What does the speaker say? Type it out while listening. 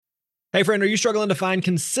Hey friend, are you struggling to find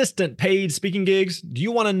consistent paid speaking gigs? Do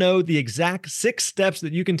you want to know the exact 6 steps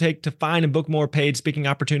that you can take to find and book more paid speaking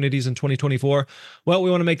opportunities in 2024? Well,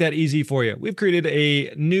 we want to make that easy for you. We've created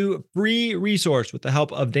a new free resource with the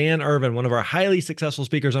help of Dan Irvin, one of our highly successful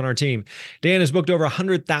speakers on our team. Dan has booked over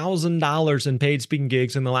 $100,000 in paid speaking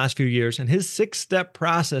gigs in the last few years, and his 6-step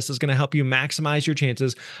process is going to help you maximize your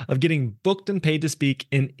chances of getting booked and paid to speak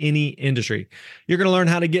in any industry. You're going to learn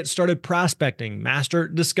how to get started prospecting, master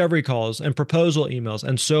discovery calls, and proposal emails,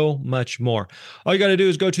 and so much more. All you got to do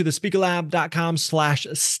is go to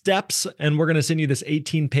thespeakerlab.com/steps, and we're going to send you this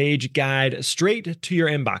 18-page guide straight to your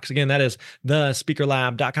inbox. Again, that is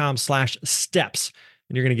thespeakerlab.com/steps,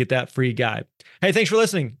 and you're going to get that free guide. Hey, thanks for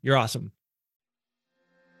listening. You're awesome.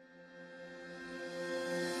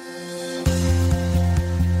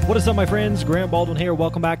 What is up, my friends? Grant Baldwin here.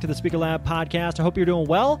 Welcome back to the Speaker Lab podcast. I hope you're doing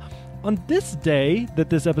well. On this day that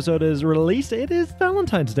this episode is released, it is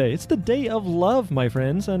Valentine's Day. It's the day of love, my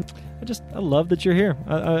friends, and I love that you're here.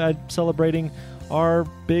 I'm celebrating our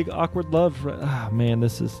big awkward love. Oh, man,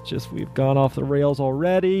 this is just, we've gone off the rails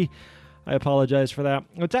already. I apologize for that.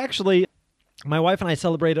 It's actually, my wife and I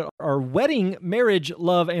celebrated our wedding marriage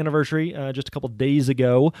love anniversary just a couple days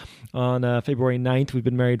ago on February 9th. We've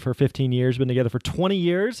been married for 15 years, been together for 20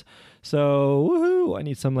 years. So, woohoo, I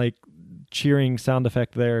need some cheering sound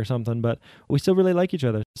effect there or something, but we still really like each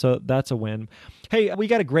other. So that's a win. Hey, we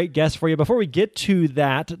got a great guest for you. Before we get to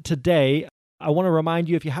that today, I want to remind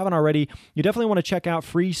you, if you haven't already, you definitely want to check out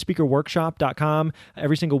freespeakerworkshop.com.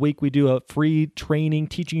 Every single week, we do a free training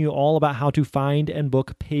teaching you all about how to find and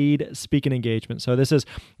book paid speaking engagements. So this is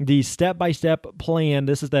the step-by-step plan.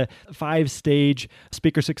 This is the 5-stage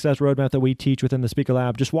speaker success roadmap that we teach within the Speaker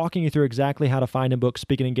Lab, just walking you through exactly how to find and book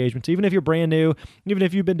speaking engagements. Even if you're brand new, even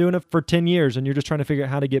if you've been doing it for 10 years and you're just trying to figure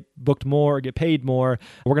out how to get booked more or get paid more,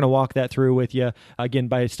 we're going to walk that through with you, again,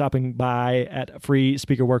 by stopping by at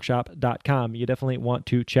freespeakerworkshop.com. You definitely want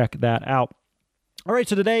to check that out. All right,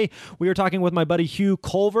 so today we are talking with my buddy Hugh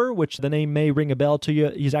Culver, which the name may ring a bell to you.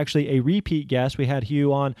 He's actually a repeat guest. We had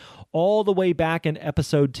Hugh on all the way back in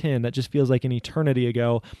episode 10. That just feels like an eternity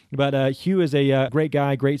ago. But Hugh is a great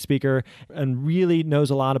guy, great speaker, and really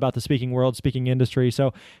knows a lot about the speaking world, speaking industry.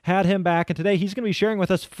 So had him back, and today he's going to be sharing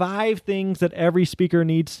with us 5 things that every speaker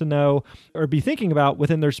needs to know or be thinking about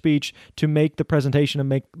within their speech to make the presentation and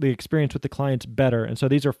make the experience with the clients better. And so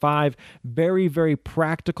these are 5 very, very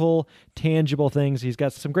practical, tangible things. He's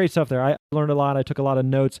got some great stuff there. I learned a lot. I took a lot of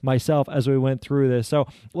notes myself as we went through this. So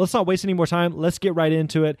let's not waste any more time. Let's get right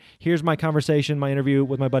into it. Here's my conversation, my interview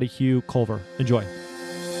with my buddy Hugh Culver. Enjoy.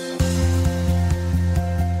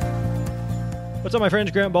 What's up, my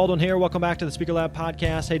friends? Grant Baldwin here. Welcome back to the Speaker Lab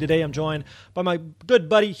podcast. Hey, today I'm joined by my good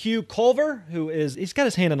buddy Hugh Culver, he's got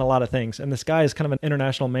his hand in a lot of things, and this guy is kind of an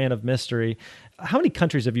international man of mystery. How many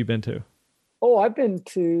countries have you been to? Oh, I've been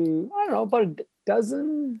to, I don't know, about a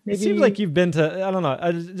dozen, maybe. It seems like you've been to, I don't know,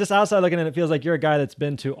 just outside looking at it, it feels like you're a guy that's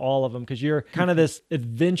been to all of them because you're kind of this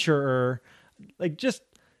adventurer, just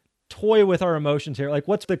toy with our emotions here.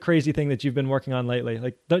 What's the crazy thing that you've been working on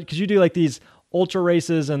lately? Because you do these ultra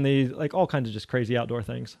races and the all kinds of just crazy outdoor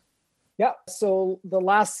things. Yeah. So the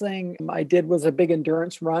last thing I did was a big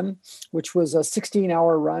endurance run, which was a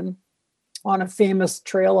 16-hour run on a famous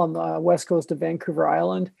trail on the west coast of Vancouver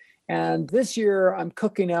Island. And this year I'm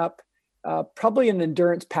cooking up probably an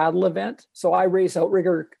endurance paddle event. So I race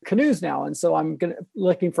outrigger canoes now. And so I'm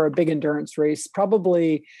looking for a big endurance race.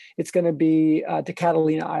 Probably it's going to be to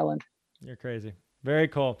Catalina Island. You're crazy. Very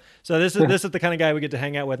cool. So this is the kind of guy we get to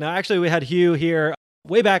hang out with. Now, actually, we had Hugh here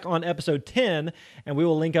way back on episode 10, and we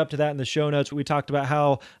will link up to that in the show notes. We talked about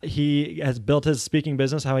how he has built his speaking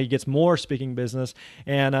business, how he gets more speaking business.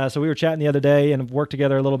 And so we were chatting the other day and worked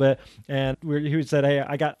together a little bit. And he said, hey,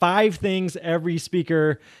 I got 5 things every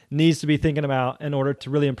speaker needs to be thinking about in order to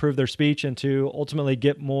really improve their speech and to ultimately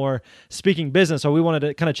get more speaking business. So we wanted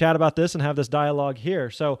to kind of chat about this and have this dialogue here.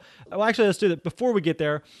 So actually, let's do that. Before we get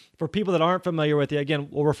there, for people that aren't familiar with you, again,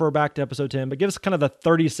 we'll refer back to episode 10, but give us kind of the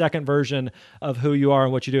 30-second version of who you are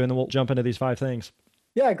and what you do, and then we'll jump into these 5 things.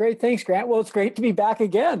 Yeah, great. Thanks, Grant. Well, it's great to be back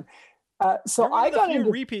again. So I got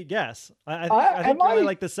into repeat guests. I think you're only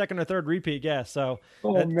like the second or third repeat guest. So,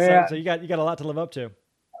 man. So you got a lot to live up to.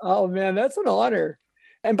 Oh man, that's an honor.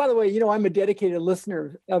 And by the way, I'm a dedicated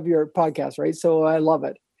listener of your podcast, right? So I love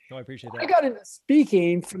it. Oh, I appreciate that. I got into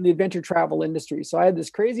speaking from the adventure travel industry. So I had this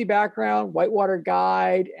crazy background, whitewater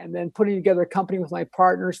guide, and then putting together a company with my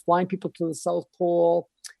partners, flying people to the South Pole.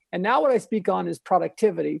 And now what I speak on is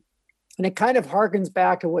productivity. And it kind of harkens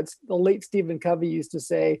back to what the late Stephen Covey used to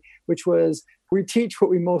say, which was, we teach what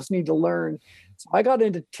we most need to learn. So I got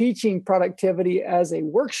into teaching productivity as a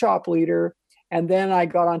workshop leader And then I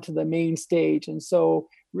got onto the main stage. And so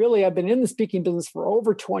really, I've been in the speaking business for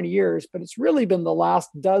over 20 years, but it's really been the last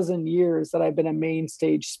dozen years that I've been a main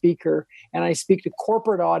stage speaker. And I speak to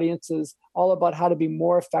corporate audiences all about how to be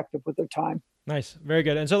more effective with their time. Nice. Very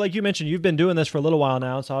good. And so like you mentioned, you've been doing this for a little while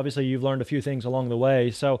now. So obviously you've learned a few things along the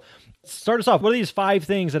way. So start us off. What are these 5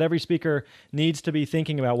 things that every speaker needs to be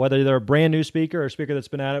thinking about, whether they're a brand new speaker or a speaker that's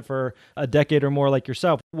been at it for a decade or more like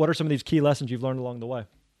yourself? What are some of these key lessons you've learned along the way?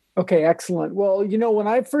 Okay, excellent. Well, when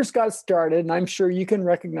I first got started, and I'm sure you can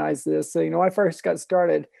recognize this, so, I first got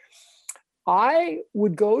started, I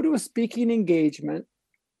would go to a speaking engagement.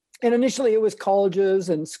 And initially it was colleges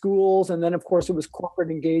and schools. And then of course it was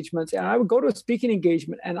corporate engagements. And I would go to a speaking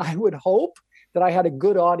engagement and I would hope that I had a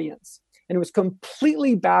good audience. And it was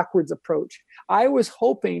completely backwards approach. I was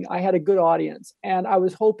hoping I had a good audience and I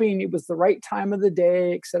was hoping it was the right time of the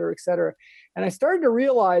day, et cetera, et cetera. And I started to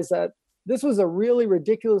realize that this was a really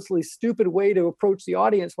ridiculously stupid way to approach the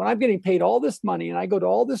audience when I'm getting paid all this money and I go to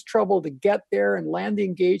all this trouble to get there and land the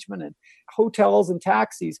engagement and hotels and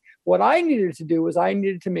taxis. What I needed to do was I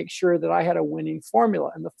needed to make sure that I had a winning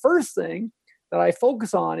formula. And the first thing that I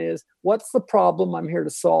focus on is what's the problem I'm here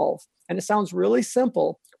to solve? And it sounds really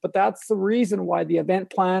simple, but that's the reason why the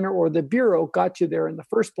event planner or the bureau got you there in the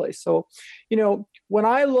first place. So, when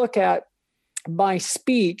I look at my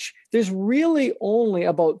speech, there's really only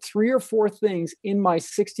about 3 or 4 things in my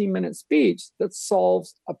 60-minute speech that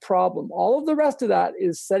solves a problem. All of the rest of that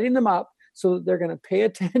is setting them up so that they're going to pay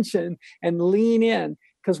attention and lean in.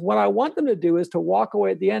 Because what I want them to do is to walk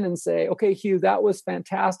away at the end and say, okay, Hugh, that was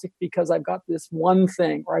fantastic because I've got this one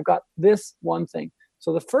thing, or I've got this one thing.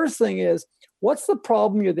 So the first thing is, what's the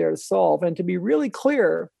problem you're there to solve? And to be really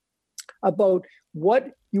clear about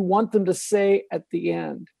what you want them to say at the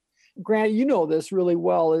end. Grant, you know this really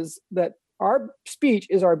well, is that our speech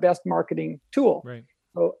is our best marketing tool. Right.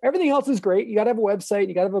 So everything else is great. You got to have a website,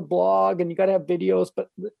 you got to have a blog, and you got to have videos, but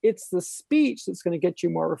it's the speech that's going to get you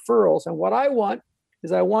more referrals. And what I want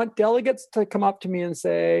is I want delegates to come up to me and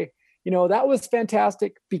say, that was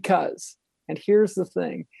fantastic because, and here's the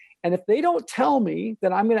thing. And if they don't tell me,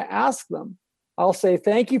 then I'm going to ask them. I'll say,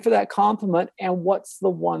 thank you for that compliment. And what's the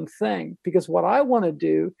one thing? Because what I want to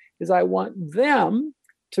do is I want them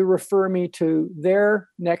to refer me to their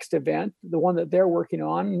next event, the one that they're working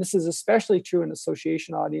on. And this is especially true in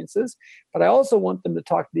association audiences. But I also want them to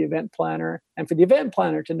talk to the event planner and for the event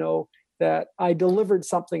planner to know that I delivered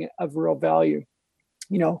something of real value.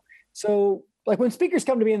 So like when speakers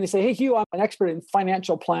come to me and they say, hey, Hugh, I'm an expert in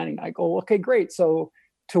financial planning. I go, okay, great. So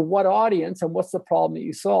to what audience and what's the problem that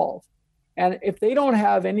you solve? And if they don't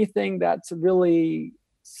have anything that's really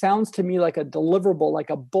sounds to me like a deliverable, like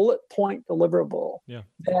a bullet point deliverable,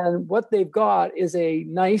 then what they've got is a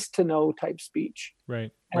nice to know type speech.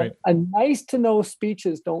 Right. A nice to know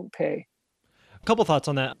speeches don't pay. A couple thoughts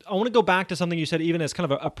on that. I want to go back to something you said, even as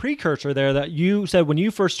kind of a precursor there, that you said when you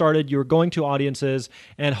first started, you were going to audiences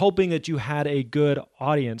and hoping that you had a good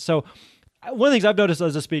audience. So one of the things I've noticed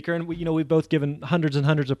as a speaker, and we've both given hundreds and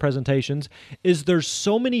hundreds of presentations, is there's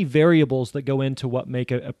so many variables that go into what make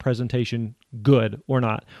a presentation good or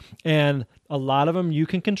not. And a lot of them you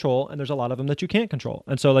can control, and there's a lot of them that you can't control.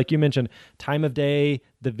 And so like you mentioned, time of day,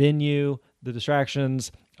 the venue, the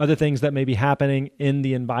distractions, other things that may be happening in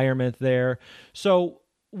the environment there. So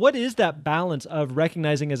what is that balance of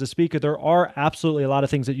recognizing as a speaker, there are absolutely a lot of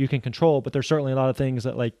things that you can control, but there's certainly a lot of things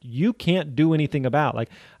that like you can't do anything about. Like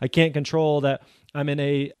I can't control that I'm in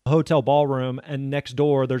a hotel ballroom and next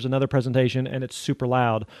door there's another presentation and it's super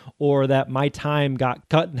loud, or that my time got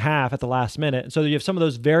cut in half at the last minute. And so you have some of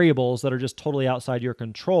those variables that are just totally outside your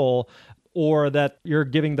control, or that you're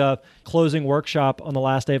giving the closing workshop on the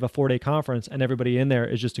last day of a 4-day conference and everybody in there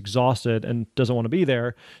is just exhausted and doesn't want to be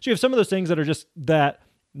there. So you have some of those things that are just that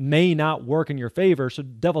may not work in your favor. So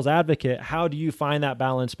devil's advocate, how do you find that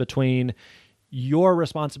balance between your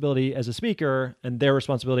responsibility as a speaker and their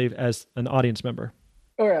responsibility as an audience member?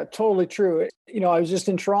 Oh yeah, totally true. I was just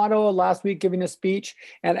in Toronto last week giving a speech,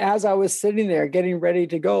 and as I was sitting there getting ready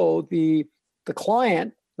to go, the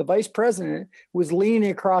client, the vice president, was leaning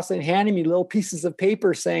across and handing me little pieces of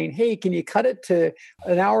paper saying, hey, can you cut it to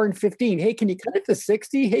an hour and 15? Hey, can you cut it to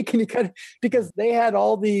 60? Hey, can you cut it? Because they had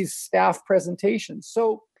all these staff presentations.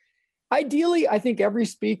 So ideally, I think every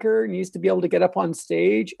speaker needs to be able to get up on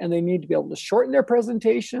stage and they need to be able to shorten their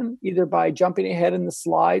presentation, either by jumping ahead in the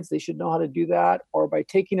slides. They should know how to do that, or by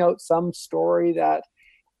taking out some story that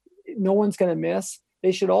no one's going to miss.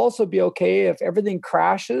 They should also be okay if everything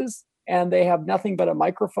crashes and they have nothing but a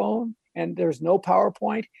microphone and there's no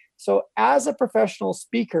PowerPoint. So as a professional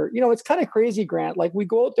speaker, it's kind of crazy, Grant. Like we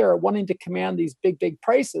go out there wanting to command these big, big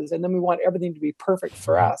prices, and then we want everything to be perfect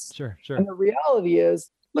for Right. us. Sure. And the reality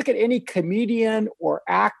is, look at any comedian or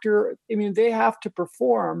actor. I mean, they have to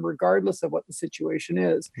perform regardless of what the situation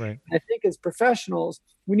is. Right. And I think as professionals,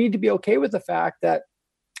 we need to be okay with the fact that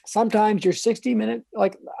sometimes your 60-minute,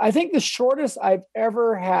 like I think the shortest I've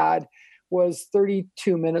ever had was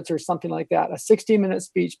 32 minutes or something like that. A 60-minute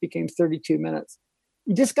speech became 32 minutes.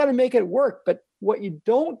 You just got to make it work. But what you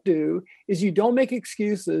don't do is you don't make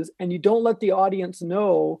excuses, and you don't let the audience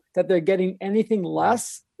know that they're getting anything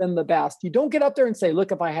less than the best. You don't get up there and say,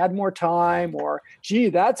 look, if I had more time, or gee,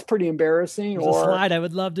 that's pretty embarrassing. There's a slide I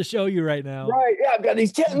would love to show you right now. Right. Yeah, I've got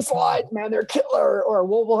these 10 slides, man. They're killer. Or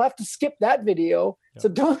we'll have to skip that video. Yep.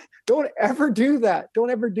 So don't ever do that. Don't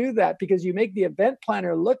ever do that, because you make the event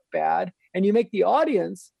planner look bad and you make the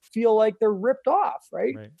audience feel like they're ripped off.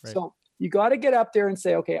 Right. So you got to get up there and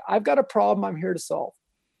say, okay, I've got a problem I'm here to solve.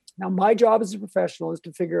 Now, my job as a professional is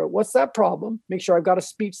to figure out what's that problem, make sure I've got a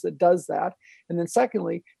speech that does that. And then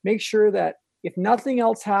secondly, make sure that if nothing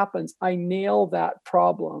else happens, I nail that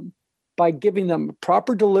problem by giving them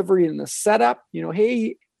proper delivery in the setup.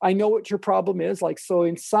 Hey, I know what your problem is. Like, so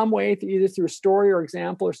in some way, either through a story or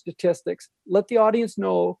example or statistics, let the audience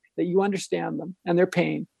know that you understand them and their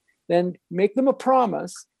pain. Then make them a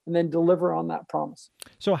promise, and then deliver on that promise.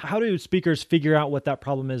 So how do speakers figure out what that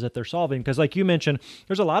problem is that they're solving? Because like you mentioned,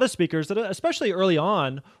 there's a lot of speakers that, especially early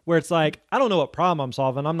on, where it's like, I don't know what problem I'm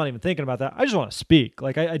solving. I'm not even thinking about that. I just want to speak.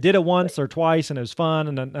 Like I did it once or twice and it was fun,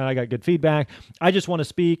 and then I got good feedback. I just want to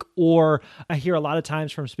speak. Or I hear a lot of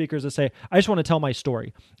times from speakers that say, I just want to tell my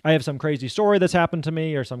story. I have some crazy story that's happened to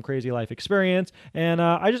me or some crazy life experience. And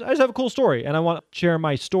I just have a cool story and I want to share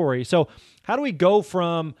my story. So how do we go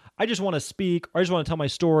from, I just want to speak, or I just want to tell my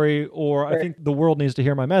story, or I think the world needs to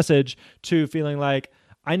hear my message, to feeling like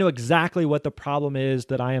I know exactly what the problem is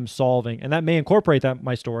that I am solving? And that may incorporate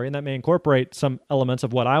my story, and that may incorporate some elements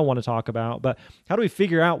of what I want to talk about. But how do we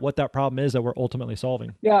figure out what that problem is that we're ultimately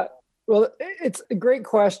solving? Yeah, well, it's a great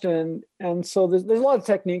question. And so there's a lot of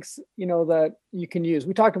techniques, that you can use.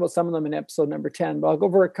 We talked about some of them in episode number 10, but I'll go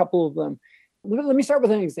over a couple of them. Let me start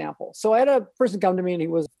with an example. So I had a person come to me, and he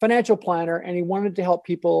was a financial planner, and he wanted to help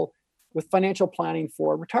people with financial planning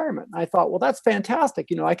for retirement. And I thought, well, that's fantastic.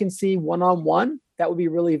 I can see one-on-one. That would be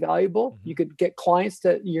really valuable. Mm-hmm. You could get clients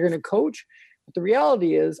that you're going to coach. But the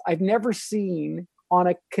reality is, I've never seen on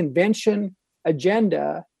a convention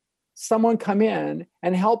agenda someone come in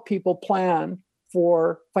and help people plan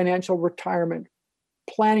for financial retirement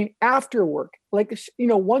planning after work. Like,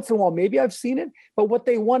 once in a while, maybe I've seen it, but what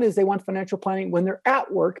they want is they want financial planning when they're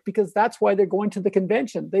at work, because that's why they're going to the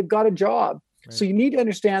convention. They've got a job. Right. So you need to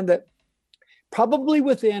understand that probably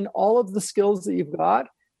within all of the skills that you've got,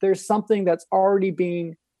 there's something that's already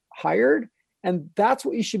being hired, and that's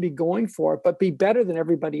what you should be going for, but be better than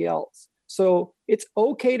everybody else. So it's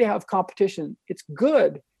okay to have competition. It's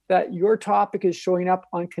good that your topic is showing up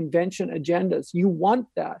on convention agendas. You want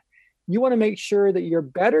that. You want to make sure that you're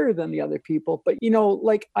better than the other people. But,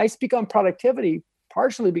 like I speak on productivity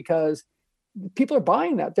partially because people are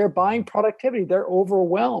buying that. They're buying productivity. They're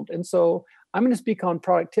overwhelmed. And so I'm going to speak on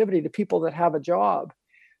productivity to people that have a job.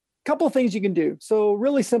 A couple of things you can do. So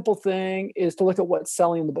really simple thing is to look at what's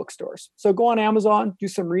selling in the bookstores. So go on Amazon, do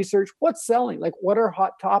some research. What's selling? Like, what are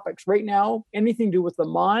hot topics? Right now, anything to do with the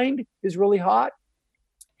mind is really hot.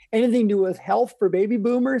 Anything to do with health for baby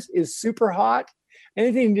boomers is super hot.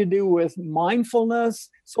 Anything to do with mindfulness.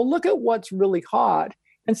 So look at what's really hot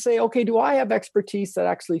and say, okay, do I have expertise that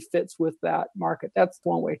actually fits with that market? That's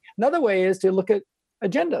one way. Another way is to look at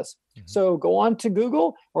agendas. Mm-hmm. So go on to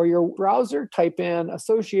Google or your browser, type in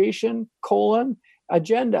association :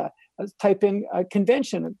 agenda, type in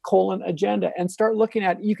convention : agenda, and start looking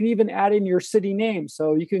at, you can even add in your city name.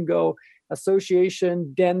 So you can go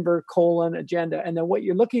association Denver : agenda. And then what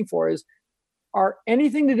you're looking for is, are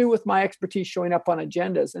anything to do with my expertise showing up on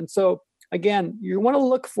agendas? And so again, you want to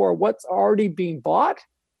look for what's already being bought,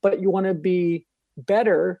 but you want to be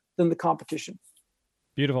better than the competition.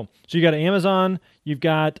 Beautiful. So you got Amazon, you've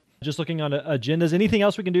got just looking on agendas. Anything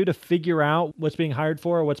else we can do to figure out what's being hired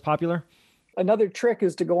for or what's popular? Another trick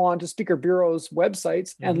is to go on to Speaker Bureau's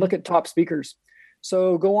websites and look at top speakers.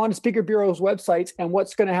 So go on to Speaker Bureau's websites, and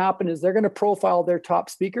what's going to happen is they're going to profile their top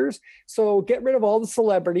speakers. So get rid of all the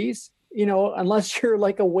celebrities, unless you're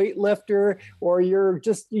like a weightlifter or you're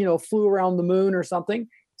just, flew around the moon or something.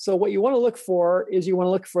 So what you want to look for is you want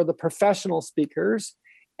to look for the professional speakers,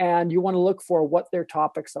 and you want to look for what their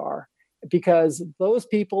topics are. because those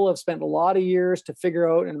people have spent a lot of years to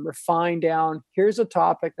figure out and refine down, here's a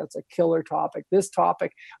topic that's a killer topic, this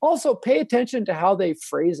topic. Also pay attention to how they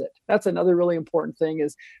phrase it. That's another really important thing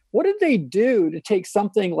is, what did they do to take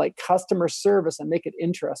something like customer service and make it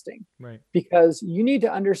interesting? Right. Because you need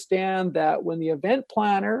to understand that when the event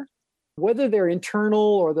planner, whether they're internal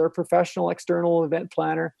or they're professional external event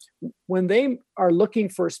planner, when they are looking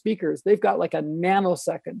for speakers, they've got like a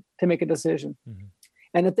nanosecond to make a decision. Mm-hmm.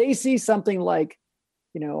 And if they see something like,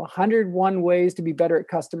 101 ways to be better at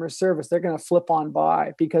customer service, they're going to flip on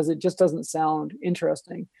by because it just doesn't sound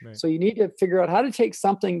interesting. Right. So you need to figure out how to take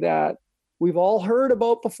something that we've all heard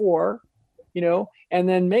about before, and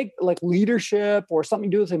then make like leadership or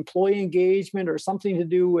something to do with employee engagement or something to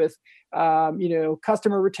do with,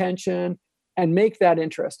 customer retention, and make that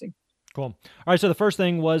interesting. Cool. All right. So the first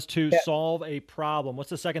thing was to solve a problem. What's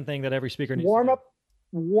the second thing that every speaker needs to do?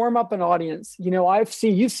 Warm up an audience. You've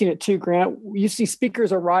seen it too, Grant. You see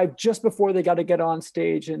speakers arrive just before they got to get on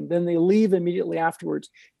stage and then they leave immediately afterwards.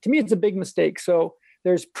 To me, it's a big mistake. So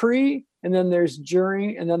there's pre, and then there's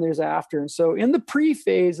during, and then there's after. And so in the pre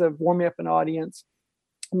phase of warming up an audience,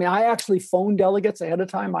 I actually phone delegates ahead of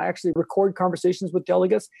time. I actually record conversations with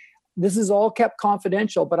delegates. This is all kept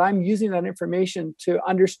confidential, but I'm using that information to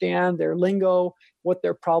understand their lingo, what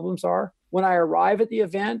their problems are. When I arrive at the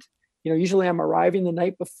event, usually I'm arriving the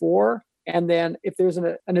night before. And then if there's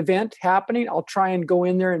an event happening, I'll try and go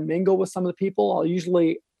in there and mingle with some of the people.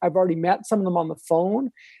 I've already met some of them on the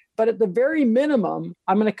phone. But at the very minimum,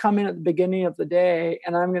 I'm going to come in at the beginning of the day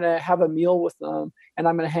and I'm going to have a meal with them and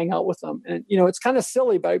I'm going to hang out with them. And, it's kind of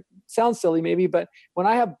silly, but sounds silly maybe. But when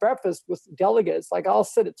I have breakfast with delegates, like I'll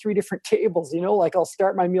sit at 3 different tables, like I'll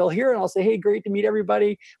start my meal here and I'll say, hey, great to meet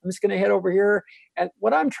everybody. I'm just going to head over here. And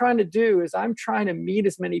what I'm trying to do is I'm trying to meet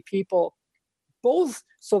as many people, both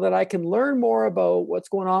so that I can learn more about what's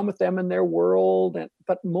going on with them in their world.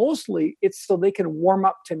 But mostly it's so they can warm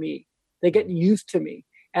up to me. They get used to me.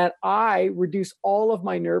 And I reduce all of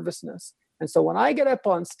my nervousness. And so when I get up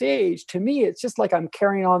on stage, to me, it's just like I'm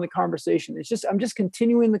carrying on the conversation. I'm just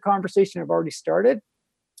continuing the conversation I've already started.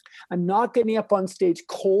 I'm not getting up on stage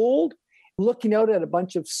cold, looking out at a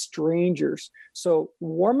bunch of strangers. So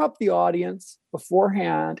warm up the audience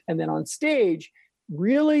beforehand. And then on stage,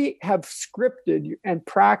 really have scripted and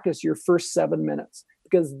practice your first 7 minutes,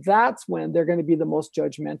 because that's when they're going to be the most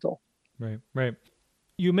judgmental. Right.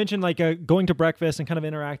 You mentioned going to breakfast and kind of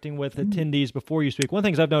interacting with attendees before you speak. One of the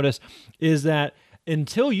things I've noticed is that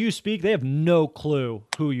until you speak, they have no clue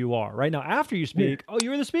who you are. Right now, after you speak, oh,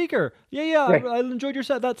 you were the speaker. Yeah. Right. I enjoyed your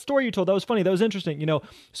set. That story you told, that was funny. That was interesting.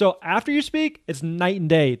 So after you speak, it's night and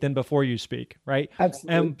day than before you speak. Right.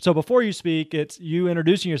 Absolutely. And so before you speak, it's you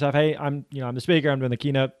introducing yourself. Hey, I'm the speaker. I'm doing the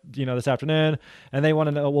keynote, this afternoon. And they want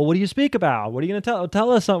to know, well, what do you speak about? What are you going to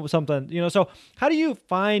tell us something? So how do you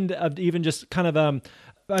find even just kind of,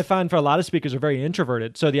 I find for a lot of speakers are very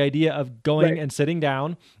introverted. So the idea of going and sitting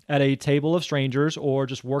down at a table of strangers or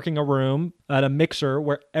just working a room at a mixer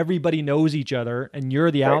where everybody knows each other and you're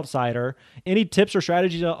the outsider. Any tips or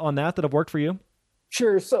strategies on that have worked for you?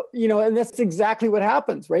 Sure. So, and that's exactly what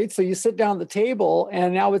happens, right? So you sit down at the table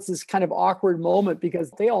and now it's this kind of awkward moment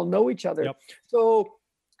because they all know each other. Yep. So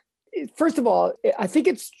first of all, I think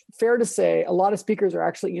it's fair to say a lot of speakers are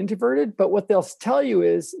actually introverted, but what they'll tell you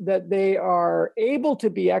is that they are able to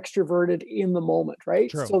be extroverted in the moment, right?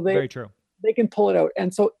 True. So Very true. They can pull it out.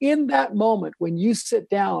 And so in that moment, when you sit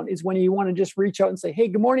down is when you want to just reach out and say, hey,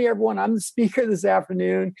 good morning, everyone. I'm the speaker this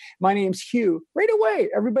afternoon. My name's Hugh. Right away,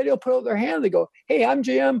 everybody will put out their hand. They go, hey, I'm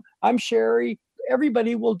Jim. I'm Sherry.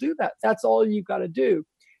 Everybody will do that. That's all you've got to do.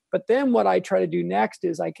 But then what I try to do next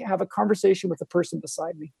is I have a conversation with the person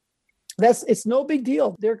beside me. It's no big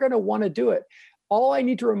deal. They're going to want to do it. All I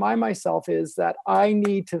need to remind myself is that I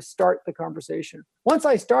need to start the conversation. Once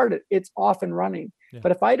I start it, it's off and running. Yeah.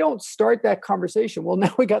 But if I don't start that conversation, well,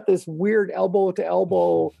 now we got this weird elbow to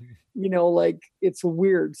elbow, it's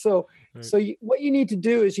weird. So, what you need to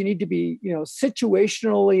do is you need to be,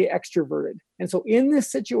 situationally extroverted. And so in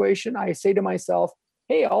this situation, I say to myself,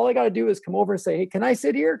 hey, all I got to do is come over and say, hey, can I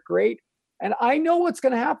sit here? Great. And I know what's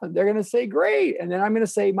going to happen. They're going to say, great. And then I'm going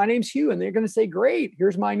to say, my name's Hugh. And they're going to say, great,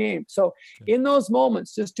 here's my name. So in those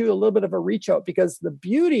moments, just do a little bit of a reach out, because the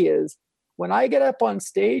beauty is when I get up on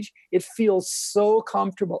stage, it feels so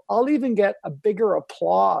comfortable. I'll even get a bigger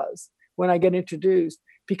applause when I get introduced,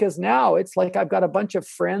 because now it's like I've got a bunch of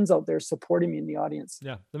friends out there supporting me in the audience.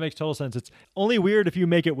 Yeah, that makes total sense. It's only weird if you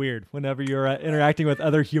make it weird whenever you're interacting with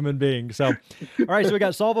other human beings. So, all right, so we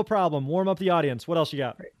got solve a problem, warm up the audience. What else you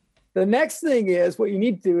got? Right. The next thing is what you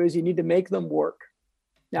need to do is you need to make them work.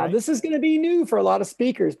 Now, This is going to be new for a lot of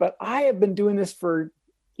speakers, but I have been doing this for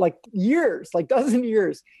like years, like dozen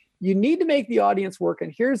years. You need to make the audience work.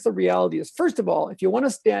 And here's the reality is, first of all, if you want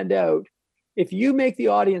to stand out, if you make the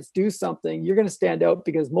audience do something, you're going to stand out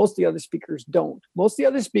because most of the other speakers don't. Most of the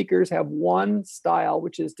other speakers have one style,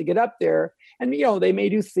 which is to get up there and, they may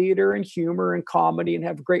do theater and humor and comedy and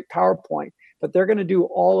have a great PowerPoint, but they're going to do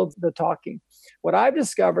all of the talking. What I've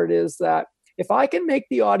discovered is that if I can make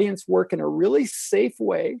the audience work in a really safe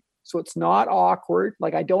way, so it's not awkward.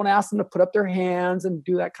 Like I don't ask them to put up their hands and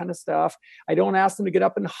do that kind of stuff. I don't ask them to get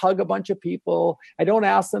up and hug a bunch of people. I don't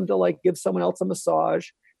ask them to like give someone else a massage.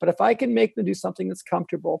 But if I can make them do something that's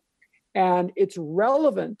comfortable and it's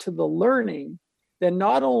relevant to the learning, then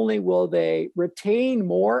not only will they retain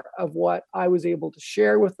more of what I was able to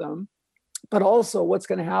share with them, but also what's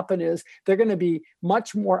going to happen is they're going to be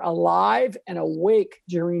much more alive and awake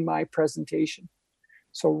during my presentation.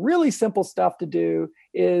 So really simple stuff to do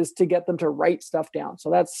is to get them to write stuff down. So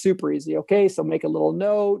that's super easy. Okay. So make a little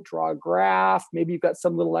note, draw a graph. Maybe you've got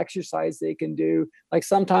some little exercise they can do. Like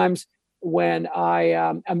sometimes when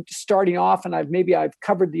I'm starting off and I've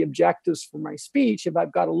covered the objectives for my speech, if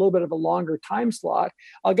I've got a little bit of a longer time slot,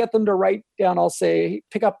 I'll get them to write down. I'll say,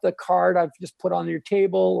 pick up the card I've just put on your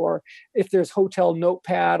table, or if there's hotel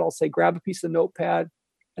notepad, I'll say, grab a piece of notepad.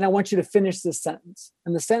 And I want you to finish this sentence.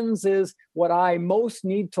 And the sentence is, what I most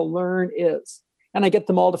need to learn is, and I get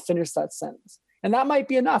them all to finish that sentence. And that might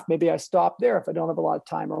be enough. Maybe I stop there if I don't have a lot of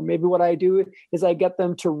time. Or maybe what I do is I get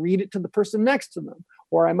them to read it to the person next to them.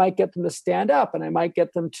 Or I might get them to stand up, and I might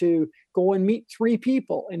get them to go and meet 3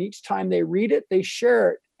 people. And each time they read it, they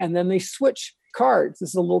share it. And then they switch cards. This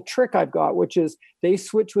is a little trick I've got, which is they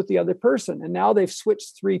switch with the other person. And now they've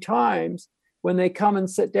switched 3 times. When they come and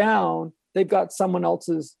sit down, they've got someone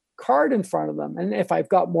else's card in front of them. And if I've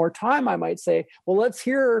got more time, I might say, well, let's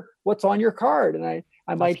hear what's on your card. And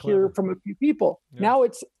I might hear from a few people. Yeah. Now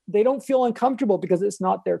they don't feel uncomfortable because it's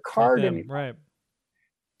not their card anymore. Right.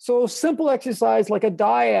 So simple exercise like a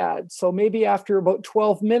dyad. So maybe after about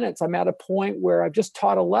 12 minutes, I'm at a point where I've just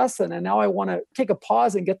taught a lesson and now I want to take a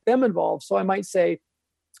pause and get them involved. So I might say,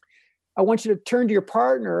 I want you to turn to your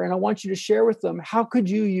partner and I want you to share with them, how could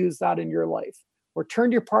you use that in your life? Or turn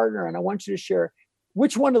to your partner and I want you to share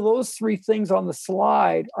which one of those 3 things on the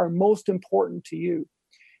slide are most important to you.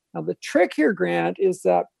 Now, the trick here, Grant, is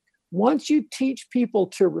that once you teach people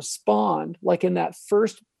to respond, like in that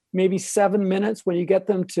first maybe 7 minutes when you get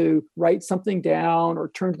them to write something down or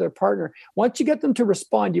turn to their partner, once you get them to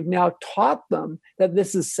respond, you've now taught them that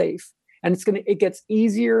this is safe. And it gets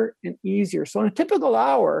easier and easier. So in a typical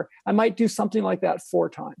hour, I might do something like that 4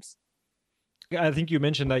 times. I think you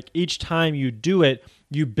mentioned like each time you do it,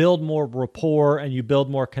 you build more rapport and you build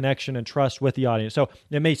more connection and trust with the audience. So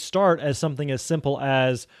it may start as something as simple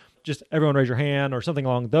as just everyone raise your hand or something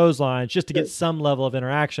along those lines, just to get some level of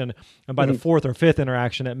interaction. And by the 4th or 5th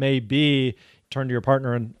interaction, it may be turn to your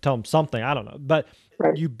partner and tell them something. I don't know. But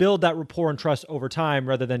you build that rapport and trust over time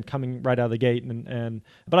rather than coming right out of the gate.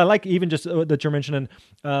 But I like even just that you're mentioning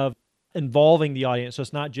of involving the audience. So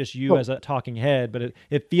it's not just you as a talking head, but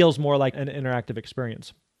it feels more like an interactive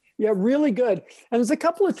experience. Yeah, really good. And there's a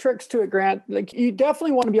couple of tricks to it, Grant. Like you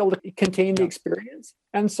definitely want to be able to contain the experience.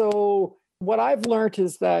 And so what I've learned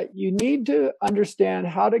is that you need to understand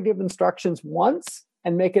how to give instructions once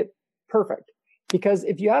and make it perfect. Because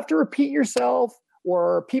if you have to repeat yourself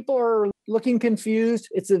or people are looking confused,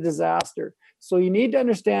 it's a disaster. So you need to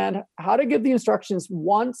understand how to give the instructions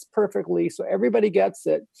once perfectly so everybody gets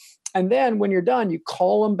it. And then when you're done, you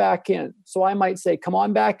call them back in. So I might say, come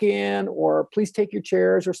on back in, or please take your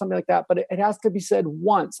chairs or something like that. But it has to be said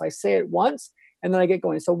once. I say it once and then I get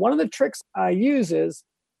going. So one of the tricks I use is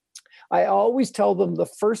I always tell them the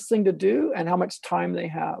first thing to do and how much time they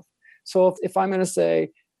have. So if I'm going to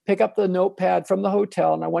say, pick up the notepad from the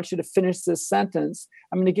hotel and I want you to finish this sentence,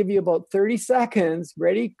 I'm going to give you about 30 seconds.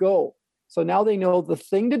 Ready, go. So now they know the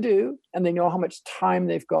thing to do and they know how much time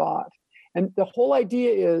they've got. And the whole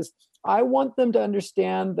idea is I want them to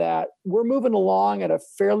understand that we're moving along at a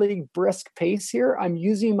fairly brisk pace here. I'm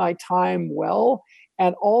using my time well.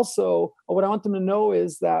 And also what I want them to know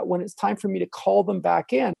is that when it's time for me to call them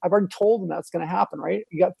back in, I've already told them that's going to happen, right?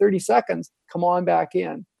 You got 30 seconds, come on back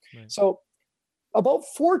in. Right. So about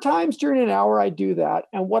 4 times during an hour, I do that.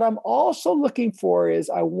 And what I'm also looking for is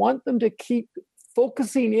I want them to keep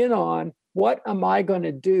focusing in on what am I going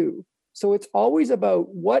to do? So it's always about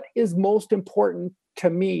what is most important to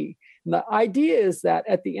me. And the idea is that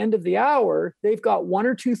at the end of the hour, they've got 1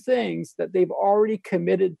 or 2 things that they've already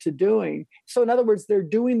committed to doing. So in other words, they're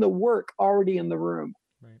doing the work already in the room,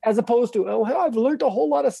 right, as opposed to, oh, I've learned a whole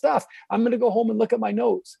lot of stuff. I'm going to go home and look at my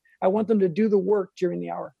notes. I want them to do the work during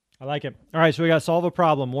the hour. I like it. All right. So we got to solve a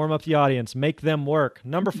problem, warm up the audience, make them work.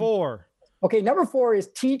 Number 4. Okay. Number 4 is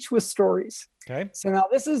teach with stories. Okay. So now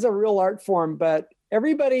this is a real art form, but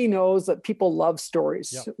everybody knows that people love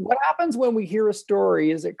stories. Yep. What happens when we hear a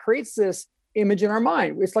story is it creates this image in our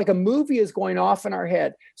mind. It's like a movie is going off in our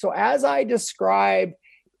head. So as I describe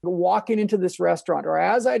walking into this restaurant, or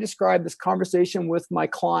as I describe this conversation with my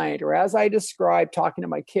client, or as I describe talking to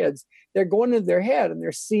my kids, they're going into their head and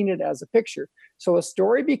they're seeing it as a picture. So a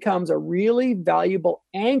story becomes a really valuable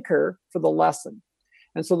anchor for the lesson.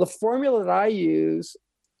 And so the formula that I use,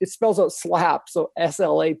 it spells out slap, so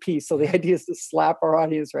SLAP. So the idea is to slap our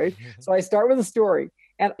audience, right? So I start with a story.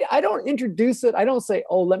 And I don't introduce it. I don't say,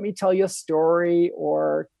 oh, let me tell you a story,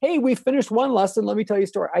 or, hey, we finished one lesson, let me tell you a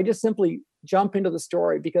story. I just simply jump into the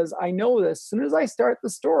story, because I know that as soon as I start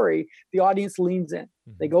the story, the audience leans in.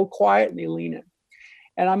 They go quiet and they lean in.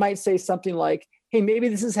 And I might say something like, hey, maybe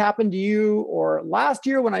this has happened to you, or last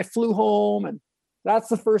year when I flew home. And that's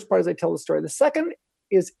the first part as I tell the story. The second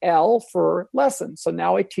is L for lesson. So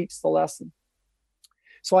now I teach the lesson.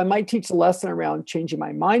 So I might teach the lesson around changing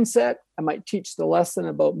my mindset. I might teach the lesson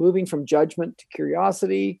about moving from judgment to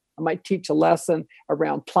curiosity. I might teach a lesson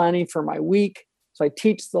around planning for my week. So I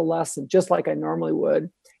teach the lesson just like I normally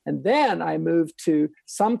would. And then I move to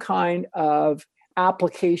some kind of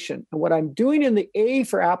application. And what I'm doing in the A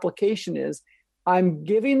for application is I'm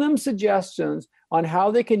giving them suggestions on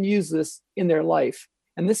how they can use this in their life.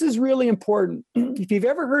 And this is really important. If you've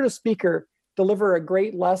ever heard a speaker deliver a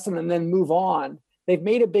great lesson and then move on, they've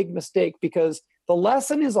made a big mistake, because the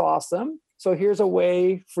lesson is awesome. So here's a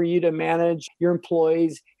way for you to manage your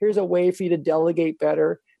employees. Here's a way for you to delegate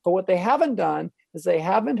better. But what they haven't done is they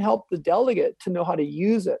haven't helped the delegate to know how to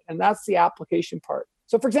use it. And that's the application part.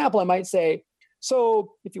 So for example, I might say,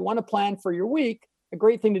 so if you want to plan for your week, a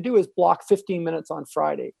great thing to do is block 15 minutes on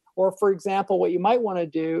Friday. Or for example, what you might want to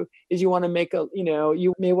do is you want to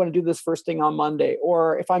you may want to do this first thing on Monday.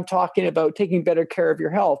 Or if I'm talking about taking better care of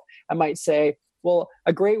your health, I might say, well,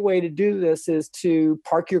 a great way to do this is to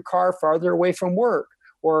park your car farther away from work.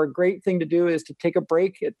 Or a great thing to do is to take a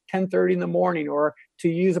break at 10:30 in the morning, or to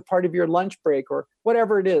use a part of your lunch break, or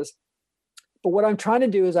whatever it is. But what I'm trying to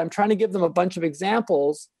do is I'm trying to give them a bunch of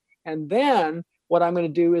examples. And then what I'm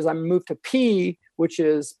going to do is I'm move to P, which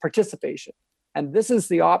is participation. And this is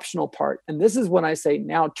the optional part. And this is when I say,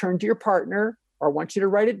 now turn to your partner, or I want you to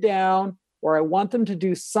write it down, or I want them to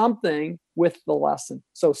do something with the lesson.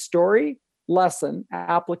 So story, lesson,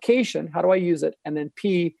 application, how do I use it? And then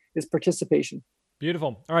P is participation.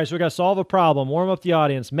 Beautiful. All right. So we got to solve a problem, warm up the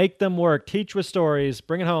audience, make them work, teach with stories,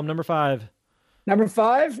 bring it home. Number 5. Number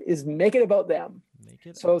 5 is make it about them.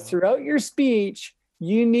 So throughout your speech,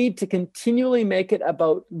 you need to continually make it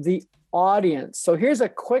about the audience. So here's a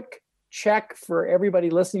quick check for everybody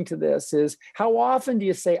listening to this is, how often do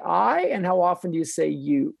you say I, and how often do you say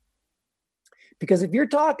you? Because if you're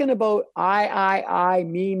talking about I,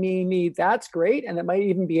 me, that's great. And it might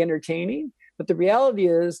even be entertaining. But the reality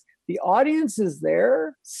is the audience is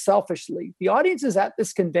there selfishly. The audience is at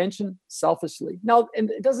this convention selfishly. Now, and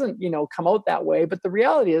it doesn't, come out that way. But the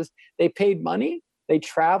reality is they paid money, they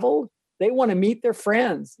traveled, they want to meet their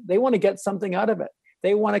friends. They want to get something out of it.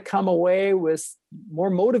 They want to come away with more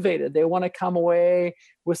motivated. They want to come away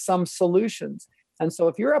with some solutions. And so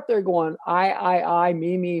if you're up there going, I,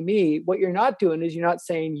 me, what you're not doing is you're not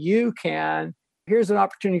saying you can. Here's an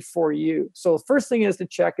opportunity for you. So the first thing is to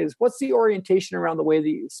check is, what's the orientation around the way that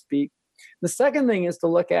you speak? The second thing is to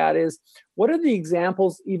look at is, what are the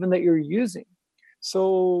examples even that you're using?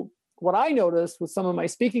 So what I noticed with some of my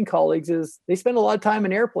speaking colleagues is they spend a lot of time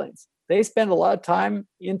in airplanes. They spend a lot of time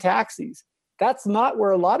in taxis. That's not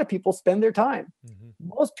where a lot of people spend their time. Mm-hmm.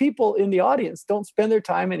 Most people in the audience don't spend their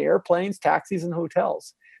time in airplanes, taxis, and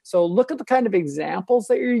hotels. So look at the kind of examples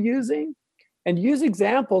that you're using, and use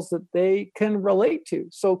examples that they can relate to.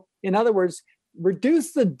 So in other words,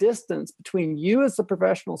 reduce the distance between you as the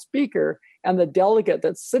professional speaker and the delegate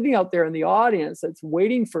that's sitting out there in the audience that's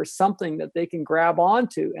waiting for something that they can grab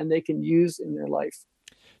onto and they can use in their life.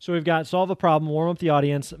 So we've got solve a problem, warm up the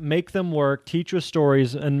audience, make them work, teach with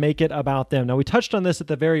stories, and make it about them. Now, we touched on this at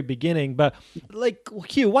the very beginning, but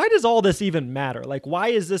Hugh, why does all this even matter? Why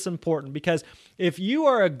is this important? Because if you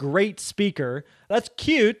are a great speaker, that's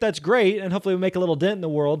cute, that's great, and hopefully we make a little dent in the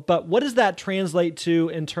world, but what does that translate to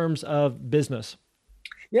in terms of business?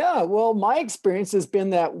 Yeah, well, my experience has been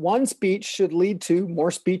that one speech should lead to more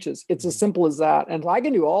speeches. It's as simple as that. And I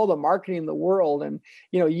can do all the marketing in the world, and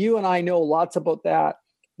you and I know lots about that.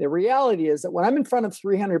 The reality is that when I'm in front of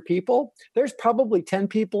 300 people, there's probably 10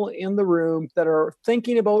 people in the room that are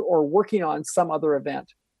thinking about or working on some other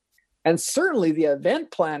event. And certainly the event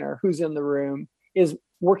planner who's in the room is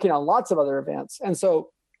working on lots of other events. And so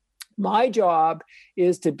my job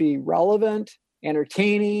is to be relevant,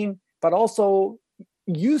 entertaining, but also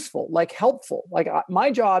useful, like helpful. Like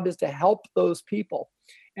my job is to help those people.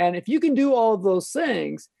 And if you can do all of those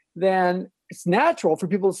things, then it's natural for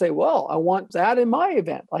people to say, well, I want that in my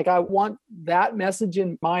event. Like I want that message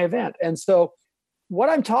in my event. And so what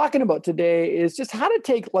I'm talking about today is just how to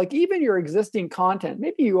take like even your existing content.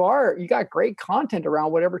 Maybe you got great content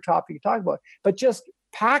around whatever topic you talk about, but just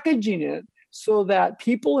packaging it so that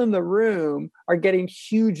people in the room are getting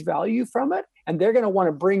huge value from it. And they're going to want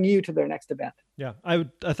to bring you to their next event. Yeah, I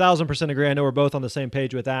would 1,000% agree. I know we're both on the same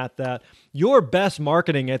page with that your best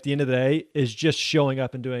marketing at the end of the day is just showing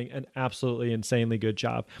up and doing an absolutely insanely good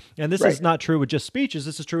job. And this is not true with just speeches.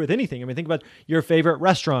 This is true with anything. I mean, think about your favorite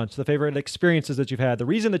restaurants, the favorite experiences that you've had. The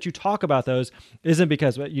reason that you talk about those isn't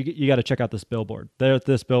because you got to check out this billboard.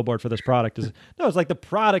 This billboard for this product is, no, it's like the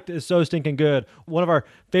product is so stinking good. One of our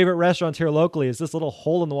favorite restaurants here locally is this little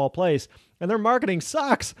hole in the wall place. And their marketing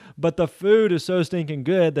sucks, but the food is so stinking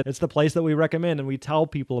good that it's the place that we recommend and we tell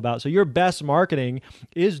people about. So your best marketing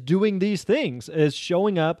is doing these things, is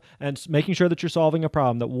showing up and making sure that you're solving a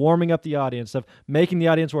problem, that warming up the audience, of making the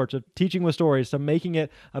audience work, of teaching with stories, to making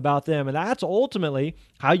it about them. And that's ultimately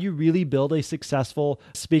how you really build a successful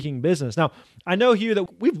speaking business. Now, I know, Hugh,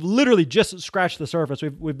 that we've literally just scratched the surface.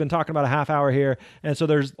 We've been talking about a half hour here, and so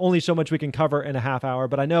there's only so much we can cover in a half hour.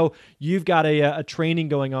 But I know you've got a training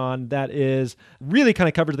going on that is really kind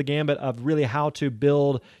of covers the gambit of really how to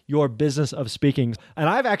build your business of speaking.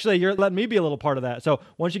 And you're letting me be a little part of that. So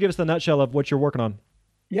why don't you give us the nutshell of what you're working on?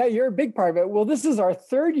 Yeah, you're a big part of it. Well, this is our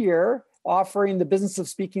third year offering the Business of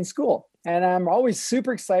Speaking School. And I'm always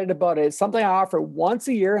super excited about it. It's something I offer once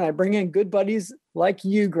a year, and I bring in good buddies like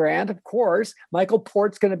you, Grant, of course. Michael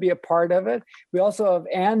Port's going to be a part of it. We also have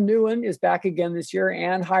Ann Newen is back again this year.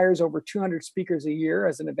 Ann hires over 200 speakers a year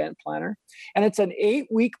as an event planner. And it's an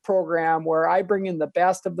 8-week program where I bring in the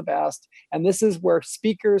best of the best. And this is where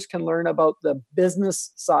speakers can learn about the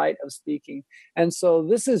business side of speaking. And so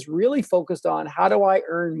this is really focused on, how do I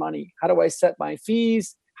earn money? How do I set my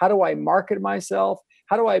fees? How do I market myself?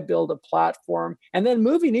 How do I build a platform? And then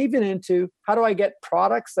moving even into, how do I get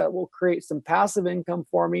products that will create some passive income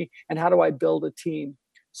for me? And how do I build a team?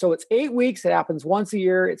 So it's 8 weeks. It happens once a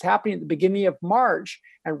year. It's happening at the beginning of March.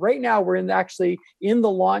 And right now we're actually in the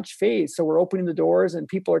launch phase. So we're opening the doors and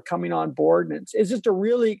people are coming on board. And it's just a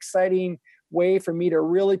really exciting way for me to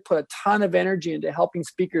really put a ton of energy into helping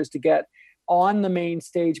speakers to get on the main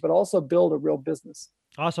stage, but also build a real business.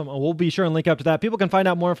 Awesome. And we'll be sure and link up to that. People can find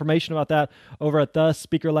out more information about that over at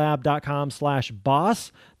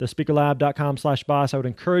thespeakerlab.com/boss, thespeakerlab.com/boss. I would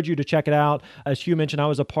encourage you to check it out. As Hugh mentioned, I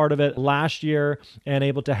was a part of it last year and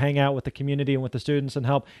able to hang out with the community and with the students and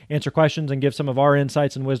help answer questions and give some of our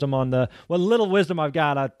insights and wisdom on what little wisdom I've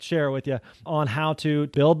got, I'll share with you on how to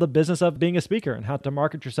build the business of being a speaker and how to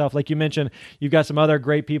market yourself. Like you mentioned, you've got some other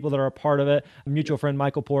great people that are a part of it, a mutual friend,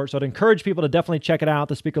 Michael Port. So I'd encourage people to definitely check it out,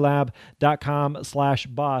 thespeakerlab.com/boss.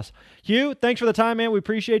 Hugh, thanks for the time, man. We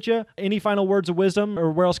appreciate you. Any final words of wisdom,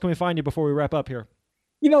 or where else can we find you before we wrap up here?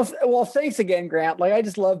 Well, thanks again, Grant. Like, I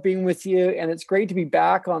just love being with you, and it's great to be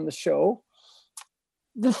back on the show.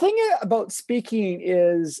 The thing about speaking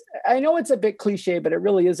is, I know it's a bit cliche, but it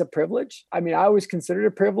really is a privilege. I mean, I always consider it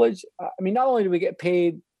a privilege. Not only do we get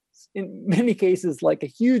paid in many cases like a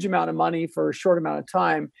huge amount of money for a short amount of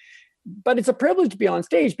time, but it's a privilege to be on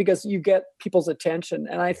stage because you get people's attention.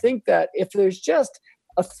 And I think that if there's just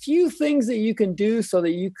a few things that you can do so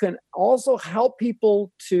that you can also help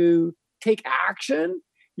people to take action,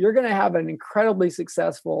 you're going to have an incredibly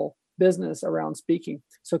successful business around speaking.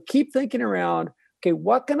 So keep thinking around, okay,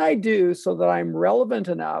 what can I do so that I'm relevant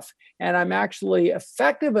enough and I'm actually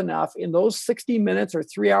effective enough in those 60 minutes or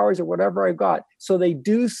 3 hours or whatever I've got, so they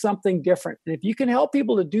do something different. And if you can help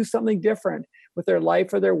people to do something different with their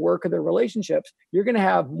life or their work or their relationships, you're going to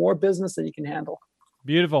have more business than you can handle.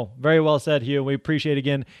 Beautiful. Very well said, Hugh. We appreciate,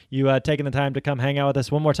 again, you taking the time to come hang out with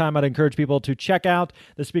us. One more time, I'd encourage people to check out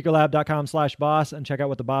thespeakerlab.com/boss and check out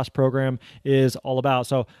what the Boss program is all about.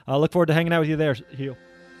 So I look forward to hanging out with you there, Hugh.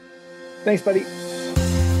 Thanks, buddy.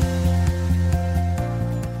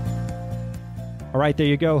 All right, there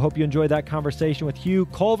you go. Hope you enjoyed that conversation with Hugh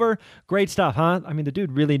Culver. Great stuff, huh? I mean, the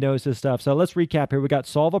dude really knows his stuff. So let's recap here. We got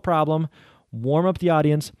solve a problem, warm up the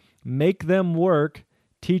audience, make them work,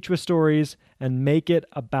 teach with stories, and make it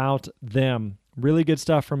about them. Really good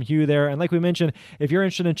stuff from Hugh there. And like we mentioned, if you're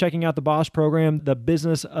interested in checking out the Boss program, the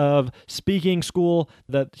business of speaking school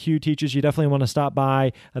that Hugh teaches, you definitely want to stop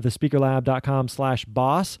by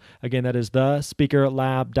thespeakerlab.com/boss. Again, that is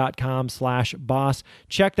thespeakerlab.com/boss.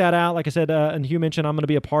 Check that out. Like I said, and Hugh mentioned, I'm going to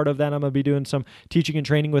be a part of that. I'm going to be doing some teaching and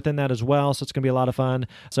training within that as well. So it's going to be a lot of fun.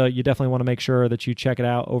 So you definitely want to make sure that you check it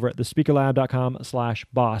out over at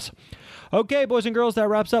thespeakerlab.com/boss. Okay, boys and girls, that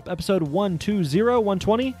wraps up episode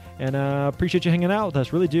 120. And appreciate you hanging out with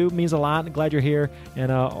us. Really do. It means a lot. Glad you're here.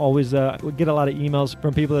 And always we get a lot of emails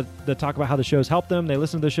from people that talk about how the show's helped them. They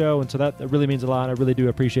listen to the show. And so that really means a lot. I really do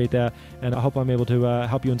appreciate that. And I hope I'm able to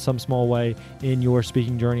help you in some small way in your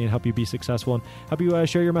speaking journey and help you be successful and help you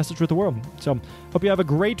share your message with the world. So hope you have a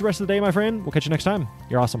great rest of the day, my friend. We'll catch you next time.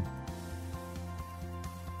 You're awesome.